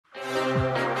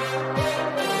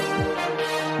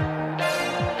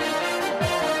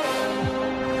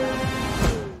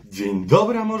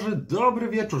Dobra, może dobry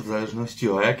wieczór, w zależności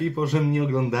o jakiej porze mnie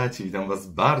oglądacie. Witam Was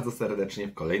bardzo serdecznie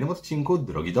w kolejnym odcinku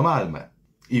Drogi do Malmö.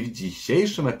 I w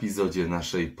dzisiejszym epizodzie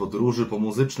naszej podróży po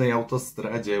muzycznej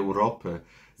autostradzie Europy,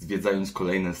 zwiedzając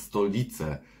kolejne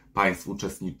stolice państw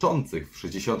uczestniczących w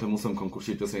 68.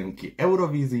 konkursie piosenki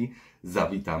Eurowizji,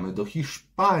 zawitamy do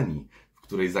Hiszpanii, w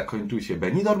której zakończył się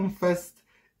Benidorm Fest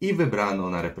i wybrano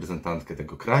na reprezentantkę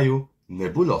tego kraju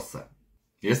Nebulossę.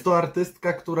 Jest to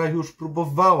artystka, która już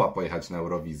próbowała pojechać na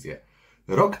Eurowizję.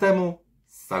 Rok temu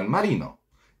z San Marino.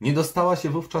 Nie dostała się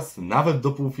wówczas nawet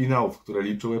do półfinałów, które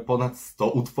liczyły ponad 100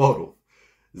 utworów.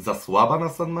 Za słaba na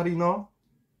San Marino,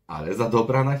 ale za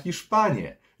dobra na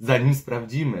Hiszpanię. Zanim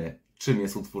sprawdzimy, czym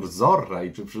jest utwór Zorra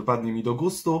i czy przypadnie mi do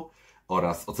gustu,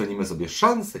 oraz ocenimy sobie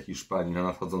szanse Hiszpanii na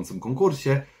nadchodzącym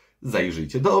konkursie,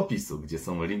 zajrzyjcie do opisu, gdzie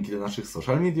są linki do naszych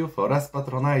social mediów oraz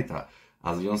Patronite'a.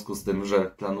 A w związku z tym, że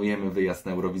planujemy wyjazd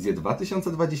na Eurowizję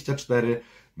 2024,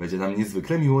 będzie nam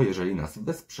niezwykle miło, jeżeli nas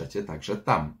wesprzecie także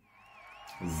tam.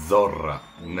 Zorra,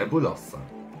 Nebulossa.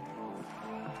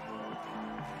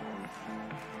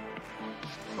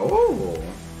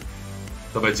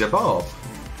 To będzie pop.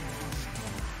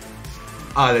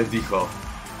 Ale dicho.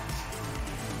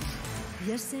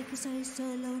 Yo sé que soy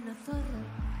solo una zorra,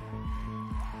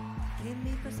 que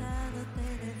mi pasado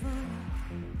te devora.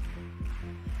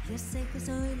 Yo sé que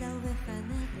soy la oveja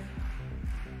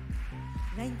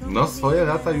negra. No, swoje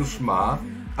lata już ma,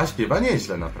 a śpiewa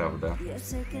nieźle naprawdę. Yo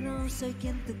sé que no soy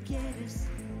quien tú quieres.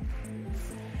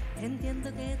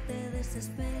 Entiendo que te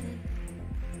desespere,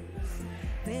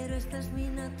 pero esta es mi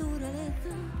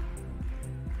naturaleza.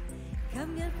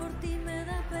 Cambiar por ti me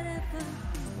da pereza.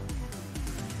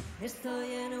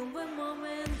 Estoy en un buen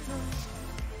momento.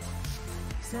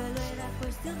 Solo era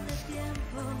cuestión de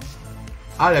tiempo.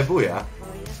 Ale buja.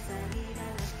 Voy a salir a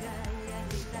la calle a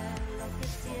gritar lo que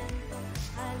siento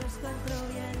a los cuatro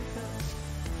vientos.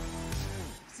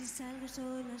 Si salgo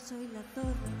sola soy la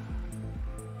zorra.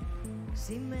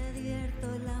 Si me divierto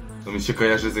la más. To mi się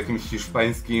kojarzy z jakimś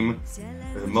hiszpańskim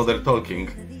Modern Talking.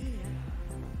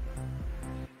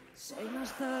 Soy más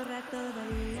zorra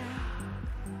todavía.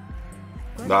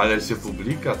 No ale się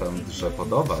publika tam drze,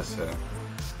 podoba się.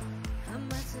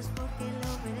 Jamás es porque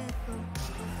lo merezco.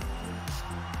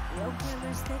 Y aunque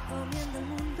me esté comiendo el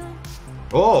mundo,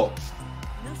 O!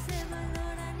 no se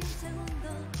valora ni un segundo.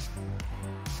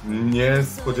 Nie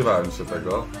spodziewałem się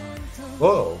tego.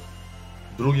 O!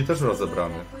 Drugi też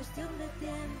rozebrany. Cuestión de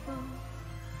tiempo.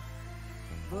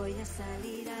 Voy a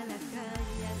salir a la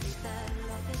calle a gritar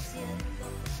lo que siento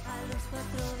a los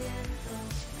cuatro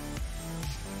vientos.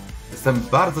 Jestem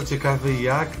bardzo ciekawy,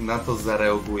 jak na to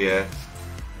zareaguje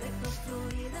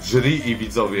jury i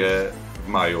widzowie w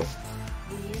maju.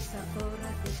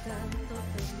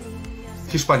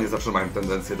 Hiszpanie zawsze mają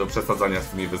tendencję do przesadzania z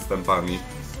tymi występami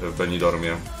w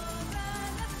Benidormie.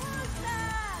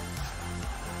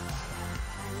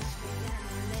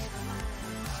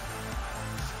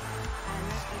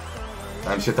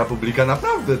 Tam się ta publika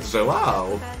naprawdę drze,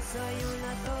 wow!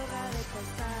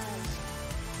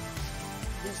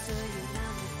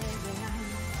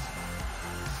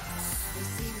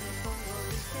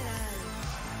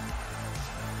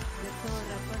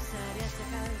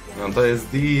 No to jest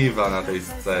diwa na tej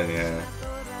scenie.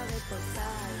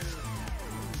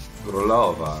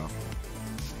 Królowa.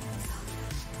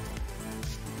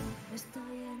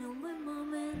 Estoy en un buen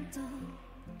momento.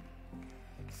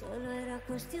 Solo era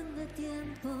cuestión de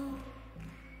tiempo.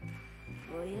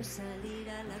 Voy a salir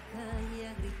a la calle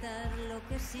a gritar lo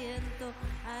que siento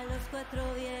a los cuatro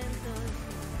vientos.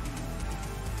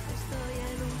 Estoy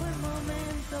en un buen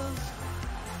momento.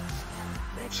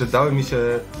 Przydały mi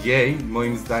się jej,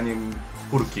 moim zdaniem,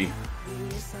 chórki.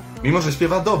 Mimo że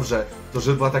śpiewa dobrze, to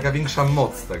żeby była taka większa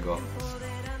moc tego.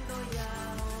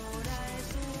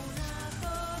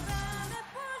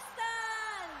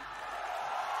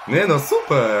 Nie no,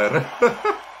 super!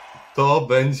 To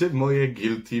będzie moje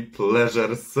guilty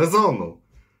pleasure z sezonu.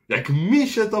 Jak mi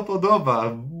się to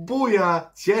podoba,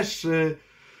 buja, cieszy,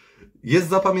 jest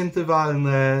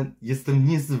zapamiętywalne. Jestem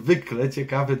niezwykle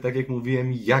ciekawy, tak jak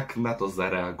mówiłem, jak na to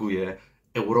zareaguje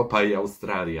Europa i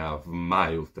Australia w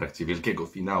maju w trakcie wielkiego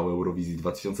finału Eurowizji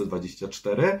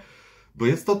 2024, bo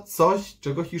jest to coś,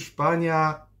 czego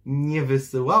Hiszpania nie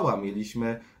wysyłała.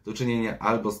 Mieliśmy do czynienia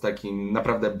albo z takim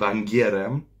naprawdę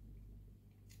bangierem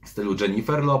w stylu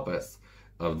Jennifer Lopez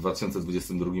w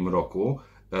 2022 roku.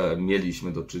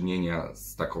 Mieliśmy do czynienia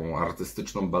z taką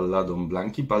artystyczną balladą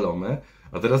Blanki Palomy,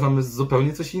 a teraz mamy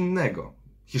zupełnie coś innego.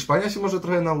 Hiszpania się może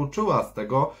trochę nauczyła z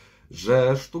tego,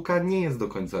 że sztuka nie jest do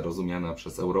końca rozumiana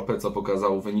przez Europę, co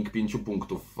pokazał wynik 5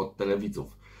 punktów od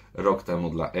telewidzów rok temu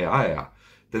dla EAE.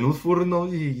 ten utwór no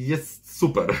jest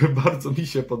super, bardzo mi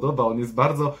się podoba, on jest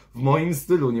bardzo w moim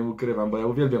stylu, nie ukrywam, bo ja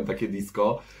uwielbiam takie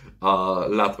disco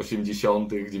lat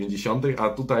 80., 90., a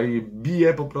tutaj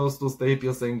bije po prostu z tej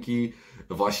piosenki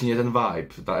właśnie ten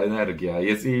vibe, ta energia.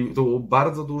 Jest jej tu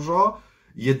bardzo dużo.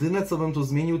 Jedyne, co bym tu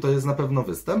zmienił, to jest na pewno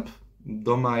występ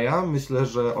do maja. Myślę,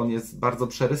 że on jest bardzo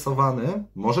przerysowany.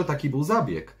 Może taki był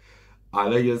zabieg,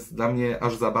 ale jest dla mnie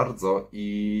aż za bardzo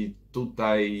i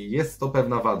tutaj jest to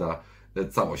pewna wada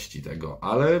całości tego.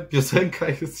 Ale piosenka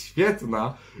jest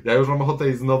świetna. Ja już mam ochotę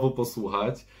jej znowu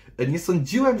posłuchać. Nie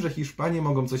sądziłem, że Hiszpanie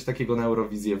mogą coś takiego na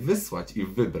Eurowizję wysłać i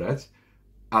wybrać.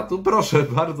 A tu proszę,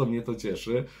 bardzo mnie to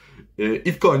cieszy.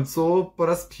 I w końcu po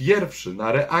raz pierwszy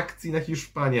na reakcji na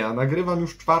Hiszpanię, a nagrywam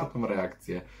już 4.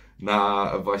 reakcję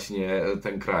na właśnie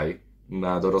ten kraj,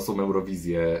 na dorosłą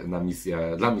Eurowizję,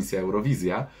 dla Misja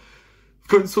Eurowizja. W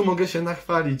końcu mogę się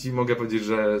nachwalić i mogę powiedzieć,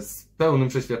 że z pełnym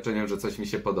przeświadczeniem, że coś mi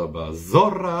się podoba.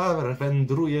 Zorra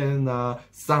wędruje na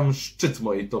sam szczyt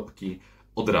mojej topki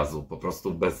od razu, po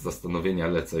prostu bez zastanowienia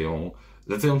lecę ją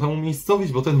tam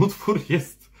umiejscowić, bo ten utwór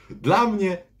jest dla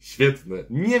mnie świetny.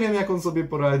 Nie wiem, jak on sobie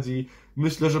poradzi.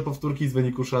 Myślę, że powtórki z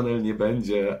wyniku Chanel nie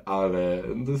będzie, ale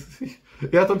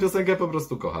ja tą piosenkę po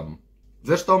prostu kocham.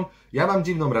 Zresztą ja mam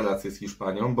dziwną relację z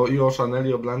Hiszpanią, bo i o Chanel,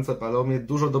 i o Blance Palomie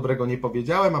dużo dobrego nie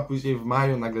powiedziałem, a później w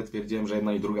maju nagle twierdziłem, że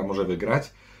jedna i druga może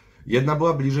wygrać. Jedna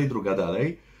była bliżej, druga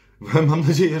dalej. Mam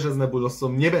nadzieję, że z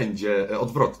Nebulossą nie będzie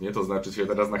odwrotnie, to znaczy się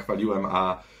teraz nachwaliłem,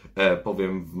 a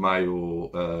powiem w maju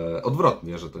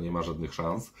odwrotnie, że to nie ma żadnych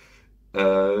szans.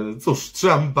 Cóż,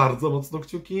 trzymam bardzo mocno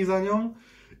kciuki za nią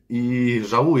i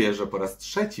żałuję, że po raz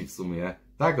 3 w sumie,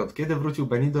 tak, od kiedy wrócił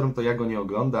Benidorm, to ja go nie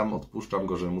oglądam, odpuszczam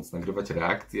go, żeby móc nagrywać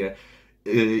reakcje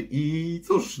i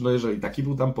cóż, no jeżeli taki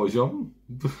był tam poziom,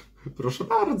 proszę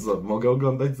bardzo, mogę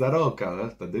oglądać za rok, ale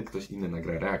wtedy ktoś inny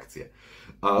nagra reakcję.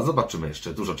 A zobaczymy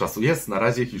jeszcze, dużo czasu jest, na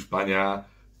razie Hiszpania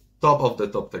top of the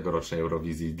top tegorocznej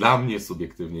Eurowizji. Dla mnie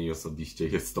subiektywnie i osobiście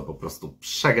jest to po prostu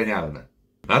przegenialne.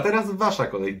 A teraz wasza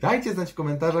kolej. Dajcie znać w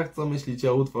komentarzach, co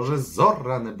myślicie o utworze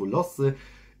Zorra Nebulossy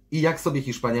i jak sobie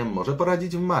Hiszpania może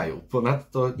poradzić w maju.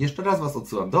 Ponadto jeszcze raz was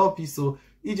odsyłam do opisu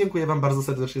i dziękuję wam bardzo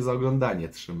serdecznie za oglądanie.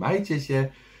 Trzymajcie się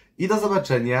i do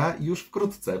zobaczenia już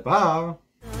wkrótce. Pa!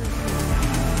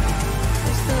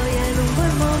 Estoy en un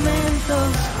buen momento,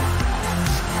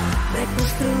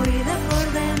 reconstruida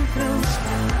por dentro,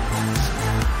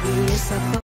 y esa